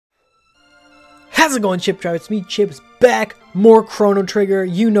How's it going, Chip Tribe? It's me, Chip's back. More Chrono Trigger.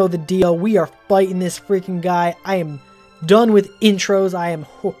 You know the deal. We are fighting this freaking guy. I am done with intros. I am...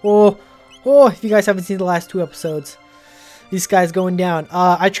 if you guys haven't seen the last two episodes, this guy's going down.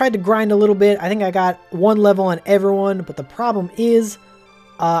 I tried to grind a little bit. I think I got one level on everyone, but the problem is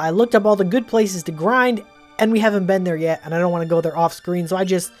I looked up all the good places to grind, and we haven't been there yet, and I don't want to go there off screen, so I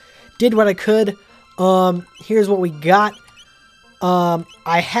just did what I could. Here's what we got.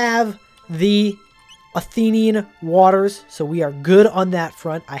 I have the Athenian waters, so we are good on that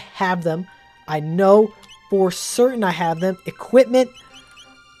front. I have them. I know for certain I have them. Equipment,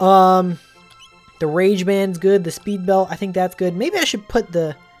 the rage band's good. The speed belt, I think that's good. Maybe I should put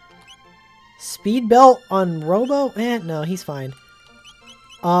the speed belt on Robo. No, he's fine.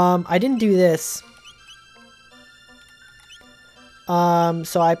 I didn't do this.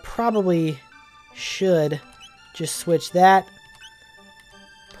 So I probably should just switch that.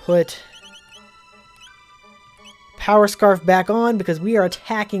 Put Power Scarf back on because we are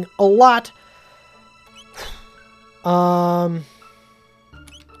attacking a lot. I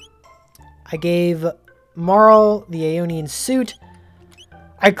gave Marl the Aeonian suit.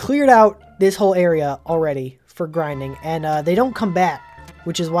 I cleared out this whole area already for grinding, and they don't come back,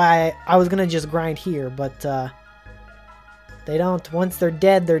 which is why I was gonna just grind here, but they don't. Once they're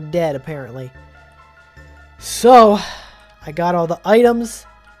dead apparently. So I got all the items.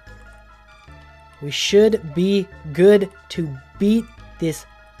 We should be good to beat this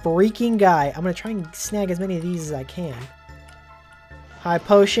freaking guy. I'm going to try and snag as many of these as I can. High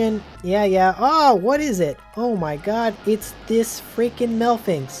potion. Yeah. Oh, what is it? Oh my god. It's this freaking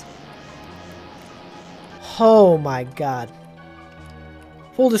Melphyx. Oh my god.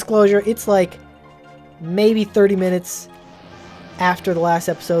 Full disclosure, it's like maybe 30 minutes after the last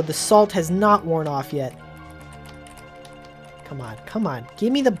episode. The salt has not worn off yet. Come on.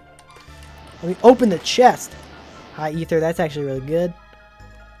 Give me the... Let me open the chest. High ether, that's actually really good.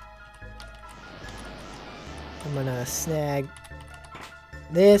 I'm gonna snag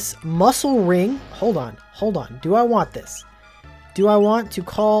this muscle ring. Hold on. Do I want this? Do I want to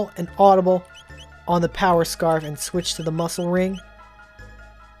call an audible on the power scarf and switch to the muscle ring?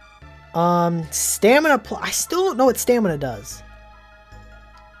 Stamina. I still don't know what stamina does.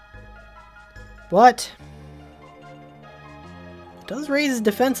 But it does raise his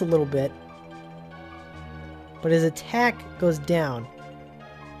defense a little bit. But his attack goes down.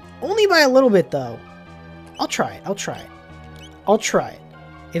 Only by a little bit, though. I'll try it.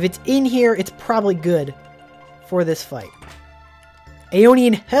 If it's in here, it's probably good for this fight.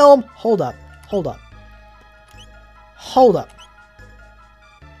 Aeonian Helm. Hold up.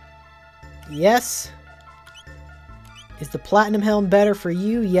 Yes. Is the Platinum Helm better for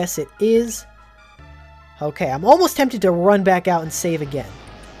you? Yes, it is. Okay, I'm almost tempted to run back out and save again.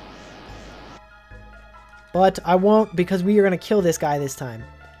 But I won't, because we are going to kill this guy this time.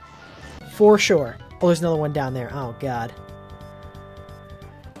 For sure. Oh, there's another one down there. Oh, God.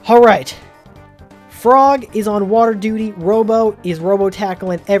 Alright. Frog is on water duty. Robo is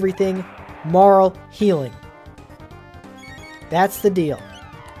robo-tackling everything. Marl healing. That's the deal.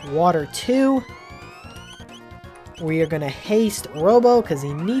 Water 2. We are going to haste Robo because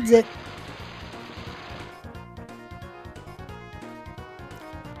he needs it.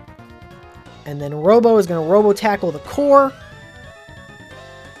 And then Robo is going to robo-tackle the core.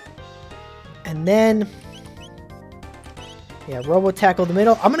 And then... yeah, robo-tackle the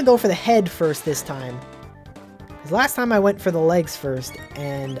middle. I'm going to go for the head first this time. Because last time I went for the legs first.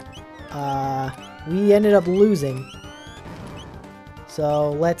 And we ended up losing.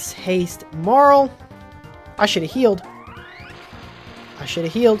 So let's haste Marl. I should have healed.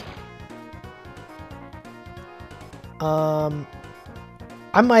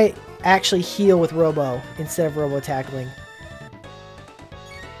 I might actually heal with Robo instead of robo-tackling.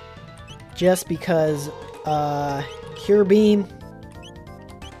 Just because, Cure Beam.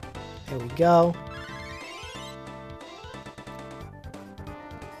 There we go.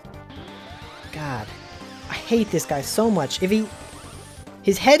 God, I hate this guy so much.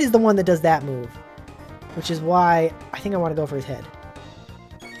 His head is the one that does that move. Which is why I think I want to go for his head.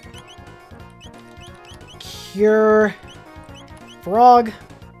 Cure Frog.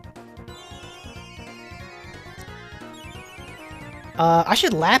 I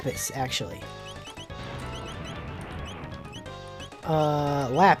should Lapis, actually.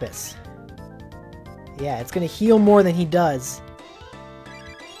 Lapis. Yeah, it's gonna heal more than he does.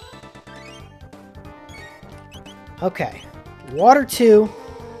 Okay. Water 2.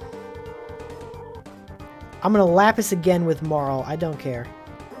 I'm gonna Lapis again with Marl. I don't care.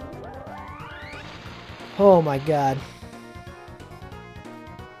 Oh my god.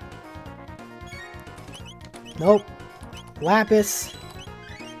 Nope. Lapis.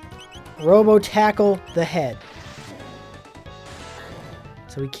 Robo tackle the head.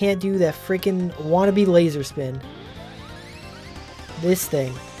 So we can't do that freaking wannabe laser spin. This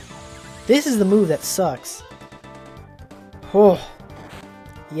thing. This is the move that sucks. Oh.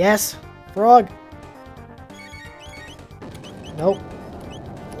 Yes. Frog. Nope.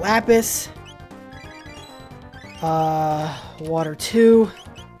 Lapis. Water 2.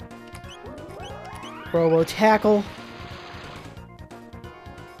 Robo tackle.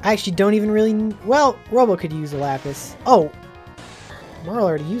 I actually don't even really... Well, Robo could use the Lapis. Oh! Marl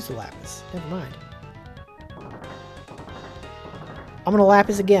already used the Lapis. Never mind. I'm gonna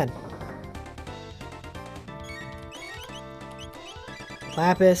Lapis again.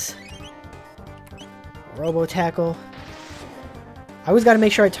 Lapis. Robo tackle. I always gotta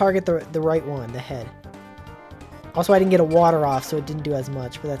make sure I target the right one, the head. Also, I didn't get a water off, so it didn't do as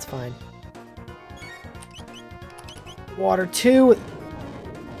much, but that's fine. Water 2.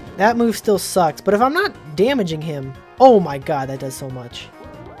 That move still sucks, but if I'm not damaging him... Oh my god, that does so much.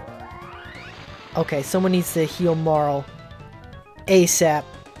 Okay, someone needs to heal Marl. ASAP.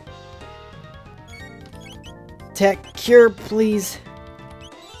 Tech cure, please.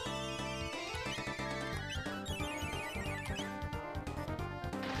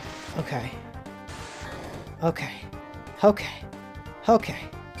 Okay. Okay. Okay. Okay.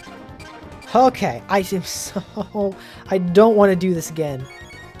 Okay. I am so... I don't want to do this again.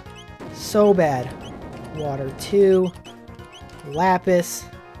 So bad. Water 2. Lapis.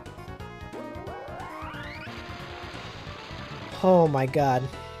 Oh my god.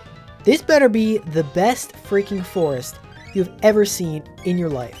 This better be the best freaking forest you've ever seen in your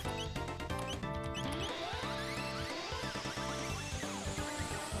life.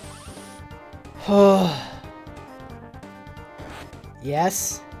 Oh.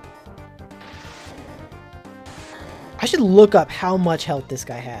 Yes. I should look up how much health this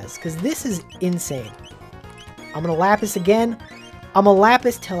guy has, because this is insane. I'm gonna Lapis again. I'm gonna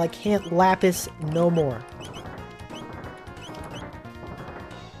Lapis till I can't Lapis no more.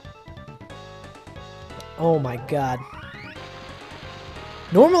 Oh my god.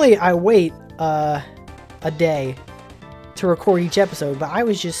 Normally I wait a day to record each episode, but I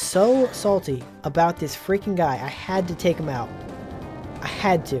was just so salty about this freaking guy. I had to take him out. I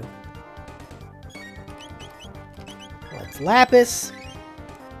had to. Let's Lapis.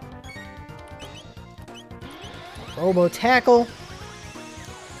 Robo tackle.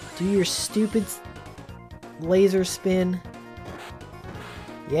 Do your stupid laser spin.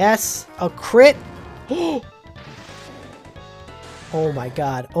 Yes, a crit. Oh my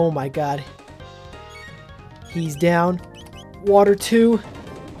god. Oh my god. He's down. Water 2.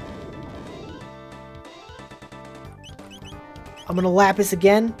 I'm gonna Lapis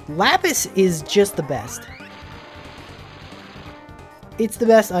again. Lapis is just the best. It's the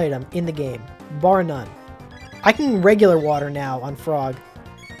best item in the game, bar none. I can regular water now on Frog,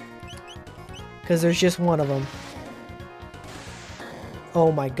 because there's just one of them.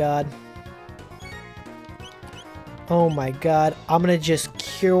 Oh my god. Oh my god. I'm gonna just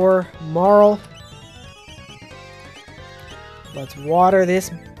cure Marl. Let's water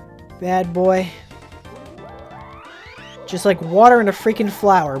this bad boy. Just like water in a freaking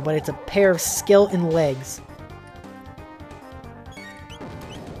flower, but it's a pair of skeleton legs.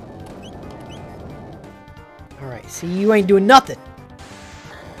 Alright, see, you ain't doing nothing.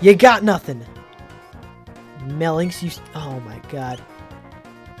 You got nothing. Melphyx, you... Oh my god.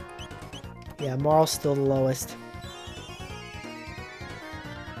 Yeah, Marl's still the lowest.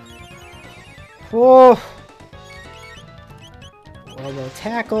 Oh! Robo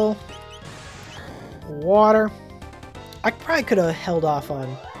tackle. Water. I probably could have held off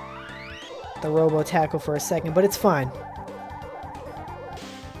on the Robo tackle for a second, but it's fine.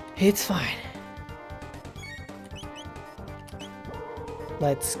 It's fine.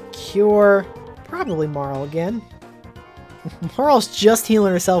 Let's cure probably Marl again. Marl's just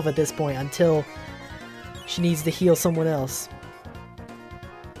healing herself at this point until she needs to heal someone else.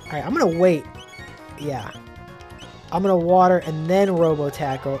 Alright, I'm gonna wait. Yeah. I'm gonna water and then Robo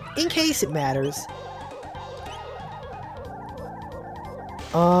tackle in case it matters.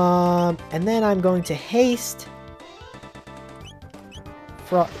 And then I'm going to haste.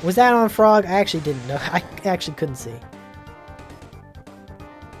 Frog. Was that on Frog? I actually didn't know. I actually couldn't see.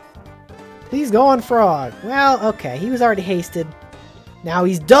 Please go on Frog. Well, okay. He was already hasted. Now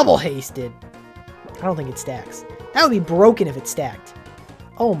he's double hasted. I don't think it stacks. That would be broken if it stacked.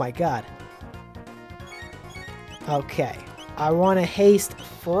 Oh my god. Okay. I want to haste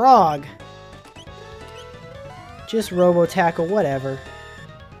Frog. Just Robo tackle, whatever.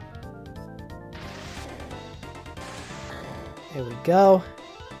 There we go.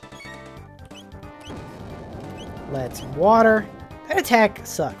 Let's water. That attack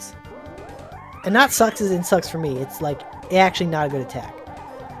sucks. And not sucks as in sucks for me. It's like actually not a good attack.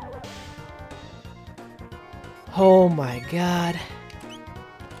 Oh my god.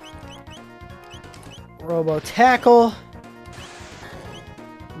 Robo tackle.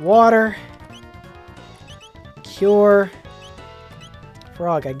 Water. Cure.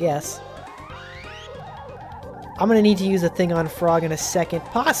 Frog, I guess. I'm gonna need to use a thing on Frog in a second,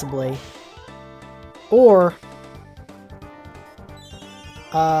 possibly. Or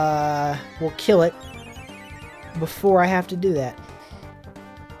we'll kill it before I have to do that.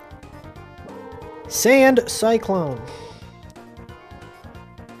 Sand Cyclone.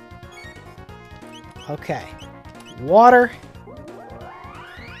 Okay. Water.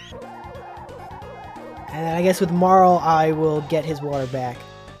 And then I guess with Marl, I will get his water back.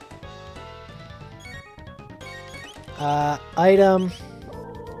 Item.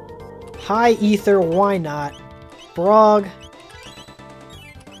 High Ether, why not? Frog.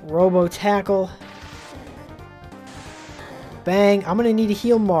 Robo Tackle. Bang. I'm gonna need to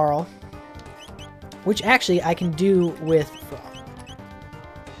heal Marl. Which actually I can do with Frog.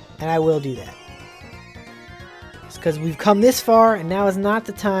 And I will do that. It's because we've come this far, and now is not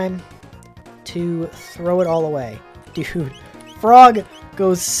the time to throw it all away. Dude, Frog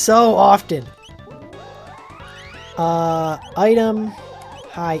goes so often. Item.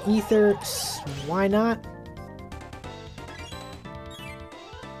 High Ether. Why not?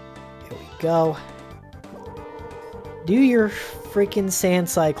 Here we go. Do your freaking Sand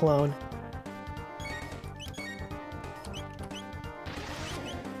Cyclone.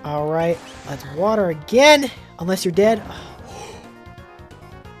 Alright, let's water again. Unless you're dead.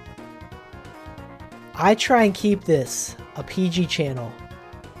 I try and keep this a PG channel.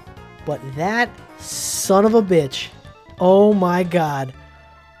 But that son of a bitch. Oh my god.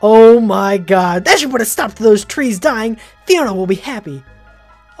 Oh my god. That should put a stop to those trees dying. Fiona will be happy.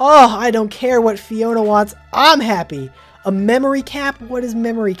 Oh, I don't care what Fiona wants. I'm happy. A memory cap? What is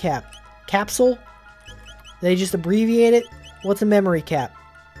memory cap? Capsule? They just abbreviate it? What's a memory cap?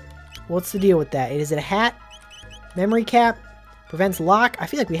 What's the deal with that? Is it a hat? Memory cap? Prevents lock? I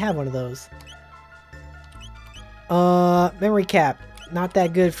feel like we have one of those. Memory cap. Not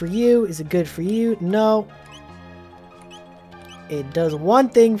that good for you. Is it good for you? No. It does one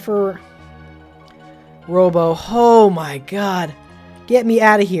thing for Robo. Oh my god. Get me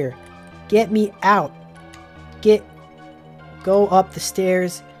out of here. Get me out. Go up the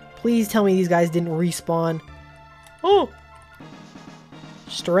stairs. Please tell me these guys didn't respawn. Oh.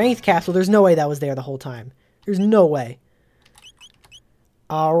 Strength capsule. There's no way that was there the whole time. There's no way.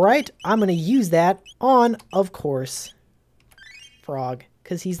 Alright. I'm going to use that on, of course, Frog.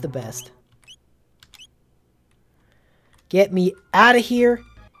 Because he's the best. Get me out of here.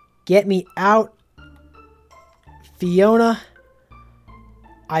 Get me out. Fiona.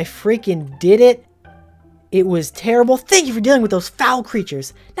 I freaking did it. It was terrible. Thank you for dealing with those foul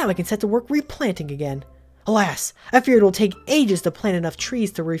creatures. Now I can set to work replanting again. Alas, I fear it will take ages to plant enough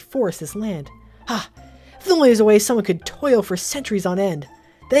trees to reforest this land. Ah, if only there's a way someone could toil for centuries on end.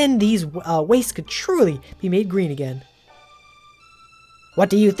 Then these wastes could truly be made green again. What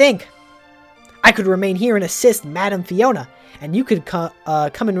do you think? I could remain here and assist Madame Fiona, and you could come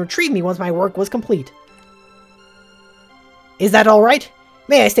and retrieve me once my work was complete. Is that alright?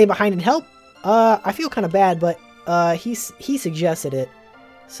 May I stay behind and help? I feel kind of bad, but he suggested it.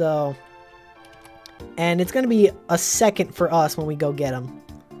 So, and it's going to be a second for us when we go get him.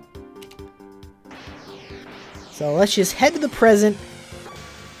 So let's just head to the present.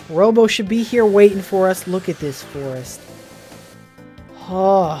 Robo should be here waiting for us. Look at this forest.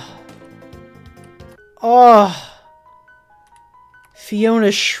 Oh. Oh.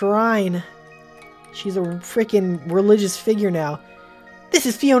 Fiona's shrine. She's a freaking religious figure now. This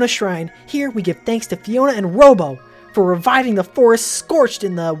is Fiona's shrine. Here we give thanks to Fiona and Robo for reviving the forest scorched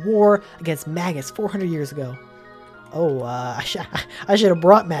in the war against Magus 400 years ago. Oh, I should have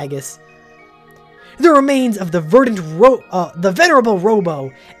brought Magus. The remains of the venerable Robo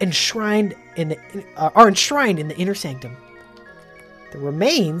are enshrined in the inner sanctum. The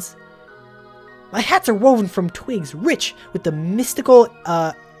remains? My hats are woven from twigs rich with the mystical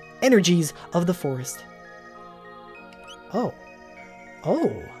energies of the forest. Oh.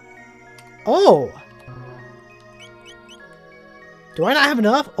 Oh. Oh. Do I not have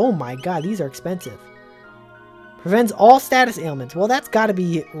enough? Oh my god, these are expensive. Prevents all status ailments. Well, that's got to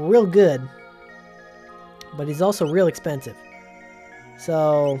be real good. But it's also real expensive.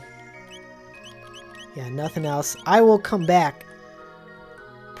 So, yeah, nothing else. I will come back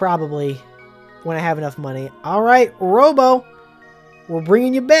probably when I have enough money. Alright, Robo. We're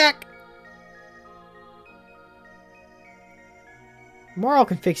bringing you back. Marl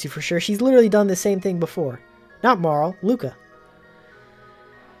can fix you for sure. She's literally done the same thing before. Not Marl, Luca.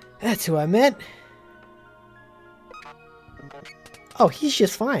 That's who I meant. Oh, he's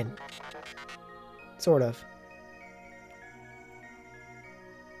just fine. Sort of.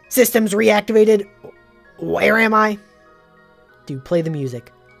 Systems reactivated. Where am I? Dude, play the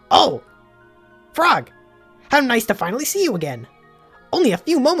music. Oh! Frog! How nice to finally see you again. Only a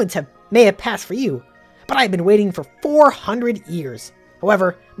few moments may have passed for you, but I've been waiting for 400 years.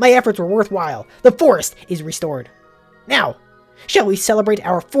 However, my efforts were worthwhile. The forest is restored. Now, shall we celebrate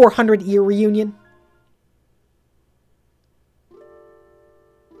our 400-year reunion?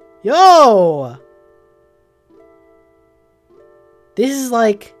 Yo! This is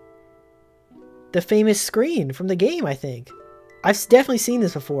like the famous screen from the game, I think. I've definitely seen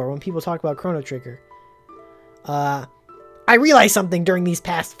this before when people talk about Chrono Trigger. I realized something during these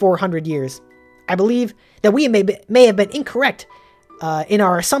past 400 years. I believe that we may have been incorrect in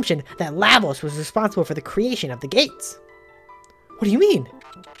our assumption that Lavos was responsible for the creation of the gates. What do you mean?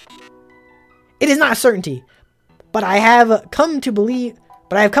 It is not a certainty, but I have come to believe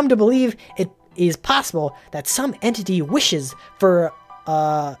it is possible that some entity wishes for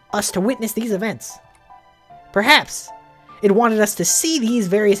us to witness these events. Perhaps it wanted us to see these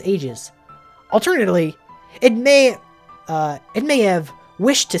various ages. Alternatively, it may have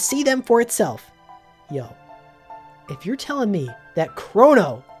wished to see them for itself. Yo, if you're telling me that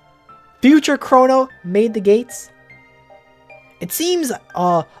Chrono, future Chrono, made the gates, it seems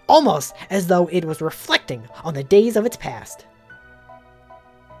almost as though it was reflecting on the days of its past.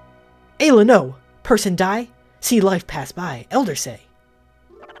 Ayla no, person die, see life pass by, elders say.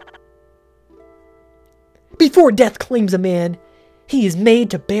 Before death claims a man, he is made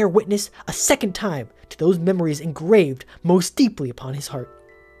to bear witness a second time to those memories engraved most deeply upon his heart.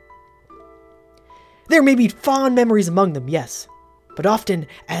 There may be fond memories among them, yes, but often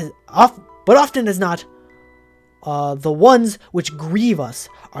as not, the ones which grieve us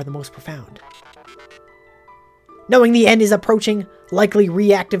are the most profound. Knowing the end is approaching likely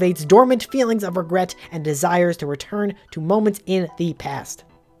reactivates dormant feelings of regret and desires to return to moments in the past.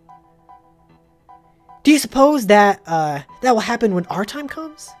 Do you suppose that that will happen when our time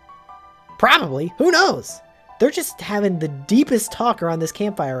comes? Probably. Who knows? They're just having the deepest talk around this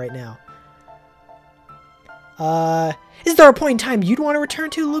campfire right now. Is there a point in time you'd want to return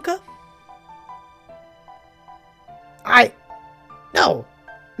to, Luca? No.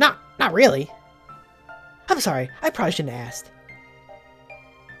 Not really. I'm sorry. I probably shouldn't have asked.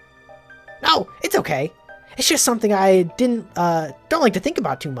 No, it's okay. It's just something I don't like to think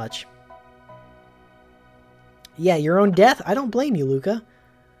about too much. Yeah, your own death? I don't blame you, Luca.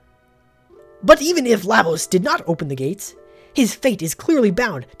 But even if Lavos did not open the gates, his fate is clearly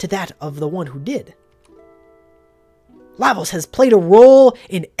bound to that of the one who did. Lavos has played a role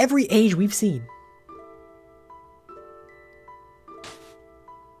in every age we've seen.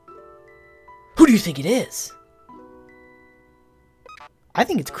 Who do you think it is? I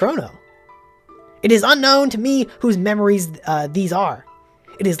think it's Chrono. It is unknown to me whose memories these are.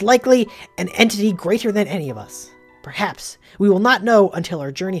 It is likely an entity greater than any of us. Perhaps we will not know until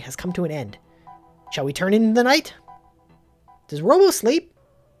our journey has come to an end. Shall we turn in the night? Does Robo sleep?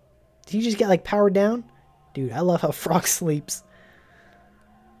 Did he just get like powered down? Dude, I love how Frog sleeps.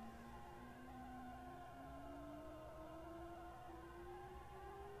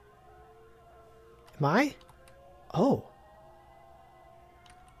 Am I? Oh.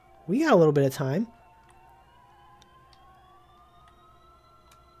 We got a little bit of time.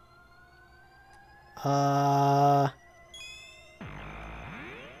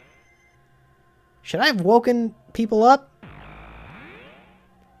 Should I have woken people up?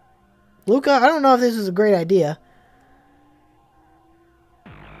 Luca, I don't know if this is a great idea.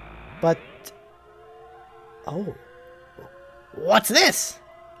 But... oh. What's this?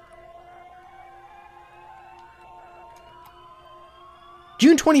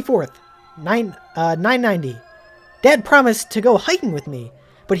 June 24th, 990. Dad promised to go hiking with me,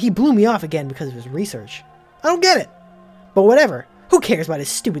 but he blew me off again because of his research. I don't get it. But whatever. Who cares about his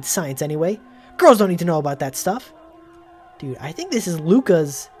stupid science anyway? Girls don't need to know about that stuff. Dude, I think this is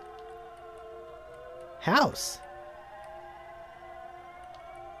Luca's house.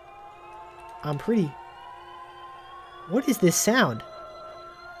 I'm pretty... what is this sound?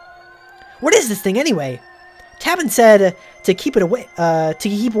 What is this thing anyway? Tabin said to keep it away,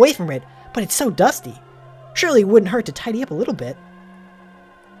 keep away from it, but it's so dusty. Surely it wouldn't hurt to tidy up a little bit.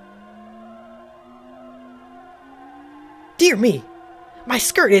 Dear me, my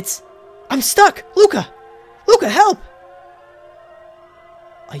skirt, I'm stuck! Luca! Luca, help!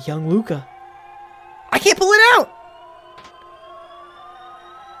 A young Luca. I can't pull it out!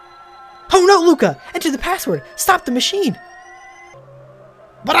 Oh no, Luca! Enter the password! Stop the machine!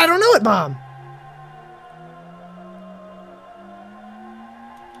 But I don't know it, Mom!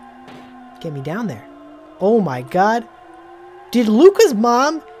 Get me down there. Oh my god. Did Luca's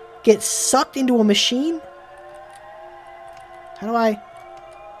mom get sucked into a machine? How do I...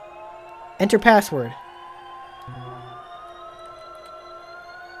 Enter password.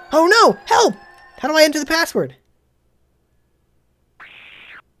 Oh no! Help! How do I enter the password?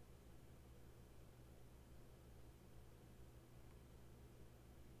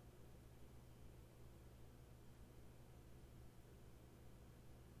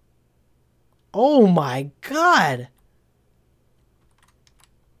 Oh my god!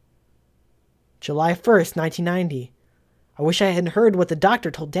 July 1st, 1990. I wish I hadn't heard what the doctor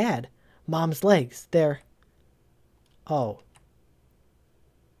told Dad. Mom's legs, they're... Oh.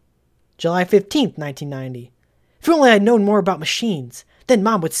 July 15th, 1990. If only I'd known more about machines, then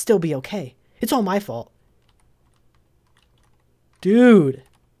Mom would still be okay. It's all my fault. Dude.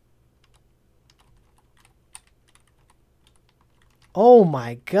 Oh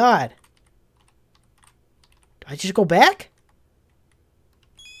my god. Do I just go back?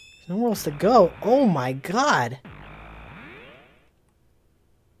 There's nowhere else to go. Oh my god.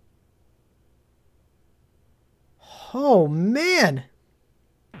 Oh man.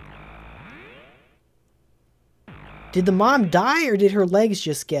 Did the mom die or did her legs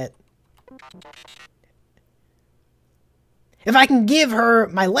just get... If I can give her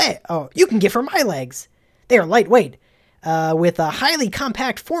my leg... Oh, you can give her my legs. They are lightweight, with a highly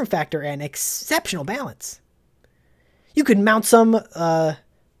compact form factor and exceptional balance. You could mount some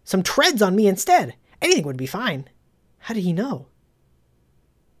treads on me instead. Anything would be fine. How did he know?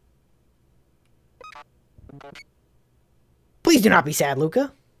 Please do not be sad,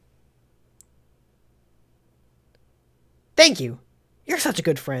 Luca. Thank you. You're such a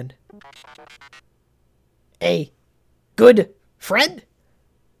good friend. A good friend?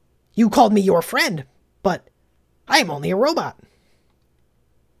 You called me your friend, but I am only a robot.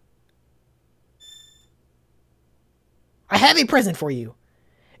 I have a present for you.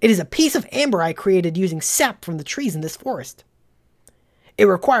 It is a piece of amber I created using sap from the trees in this forest. It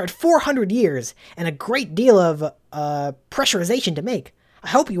required 400 years and a great deal of pressurization to make. I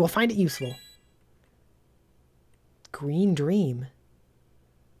hope you will find it useful. Green Dream.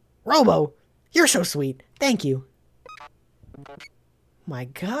 Robo, you're so sweet. Thank you. My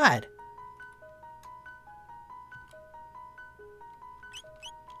god.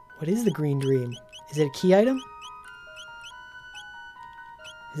 What is the Green Dream? Is it a key item?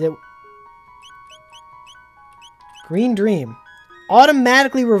 Is it... Green Dream.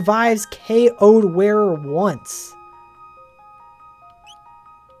 Automatically revives KO'd wearer once.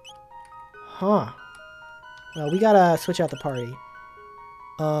 Huh. Well, we gotta switch out the party.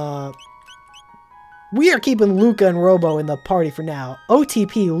 We are keeping Luca and Robo in the party for now.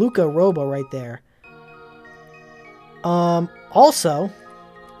 OTP, Luca, Robo right there. Also...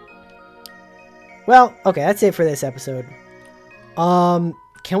 Well, okay, that's it for this episode.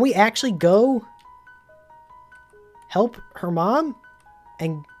 Can we actually go help her mom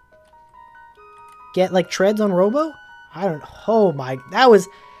and get like treads on Robo? I don't. Oh my! That was.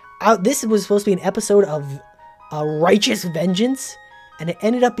 This was supposed to be an episode of righteous vengeance, and it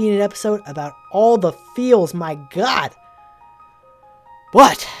ended up being an episode about all the feels. My God.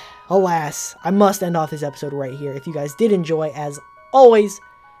 But alas, I must end off this episode right here. If you guys did enjoy, as always,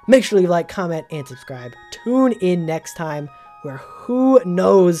 make sure to leave a like, comment, and subscribe. Tune in next time, where who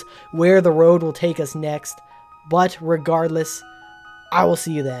knows where the road will take us next. But regardless, I will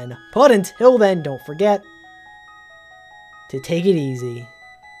see you then. But until then, don't forget to take it easy.